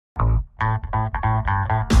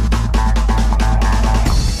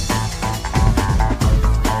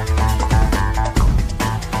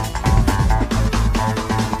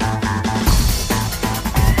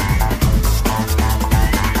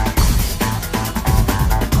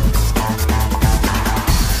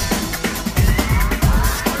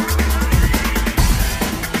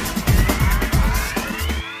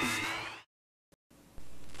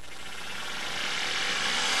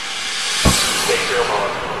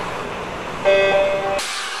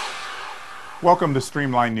Welcome to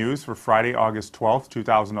Streamlined News for Friday, August 12th,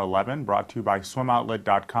 2011, brought to you by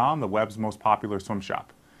SwimOutlet.com, the web's most popular swim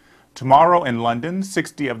shop. Tomorrow in London,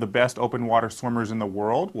 60 of the best open water swimmers in the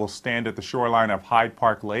world will stand at the shoreline of Hyde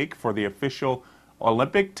Park Lake for the official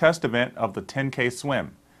Olympic test event of the 10K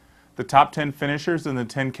swim. The top 10 finishers in the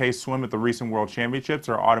 10K swim at the recent World Championships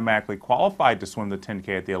are automatically qualified to swim the 10K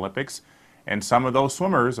at the Olympics, and some of those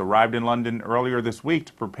swimmers arrived in London earlier this week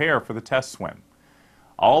to prepare for the test swim.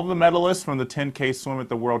 All of the medalists from the 10K swim at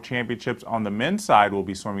the World Championships on the men's side will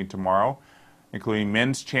be swimming tomorrow, including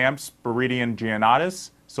men's champs Beridian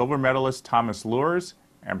Giannakis, silver medalist Thomas Lures,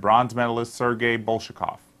 and bronze medalist Sergei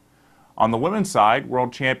Bolshakov. On the women's side,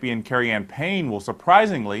 world champion Kerri-Anne will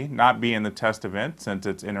surprisingly not be in the test event since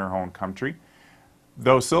it's in her home country,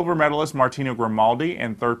 though silver medalist Martina Grimaldi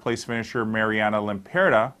and third-place finisher Mariana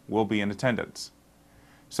Limperda will be in attendance.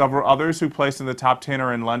 Several others who placed in the top 10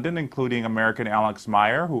 are in London, including American Alex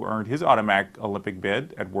Meyer, who earned his automatic Olympic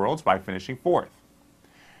bid at Worlds by finishing fourth.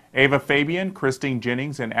 Ava Fabian, Christine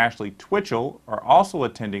Jennings, and Ashley Twitchell are also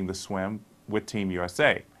attending the swim with Team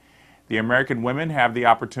USA. The American women have the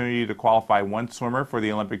opportunity to qualify one swimmer for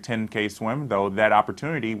the Olympic 10K swim, though that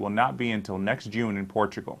opportunity will not be until next June in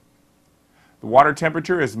Portugal. The water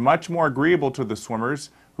temperature is much more agreeable to the swimmers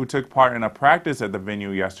who took part in a practice at the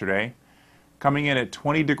venue yesterday. Coming in at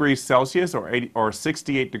 20 degrees Celsius or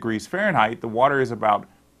 68 degrees Fahrenheit, the water is about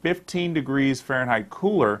 15 degrees Fahrenheit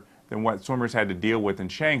cooler than what swimmers had to deal with in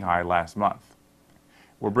Shanghai last month.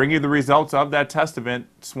 We'll bring you the results of that test event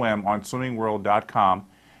swim on swimmingworld.com,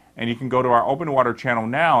 and you can go to our open water channel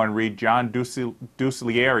now and read John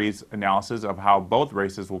Duslieri's analysis of how both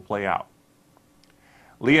races will play out.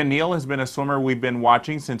 Lia Neal has been a swimmer we've been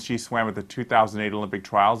watching since she swam at the 2008 Olympic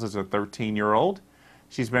trials as a 13-year-old.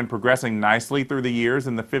 She's been progressing nicely through the years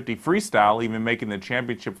in the 50 freestyle, even making the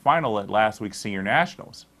championship final at last week's Senior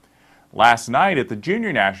Nationals. Last night at the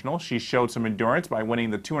Junior Nationals, she showed some endurance by winning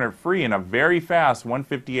the 200 free in a very fast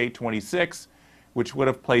 1:58.26, which would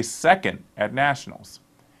have placed second at Nationals.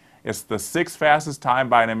 It's the sixth fastest time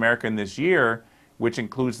by an American this year, which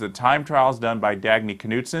includes the time trials done by Dagny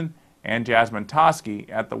Knudsen and Jasmine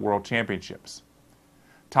Toski at the World Championships.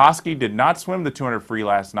 Toski did not swim the 200 free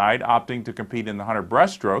last night, opting to compete in the 100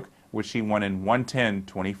 breaststroke, which she won in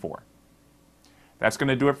 1:10.24. That's going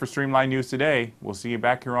to do it for Streamlined News today. We'll see you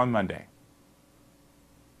back here on Monday.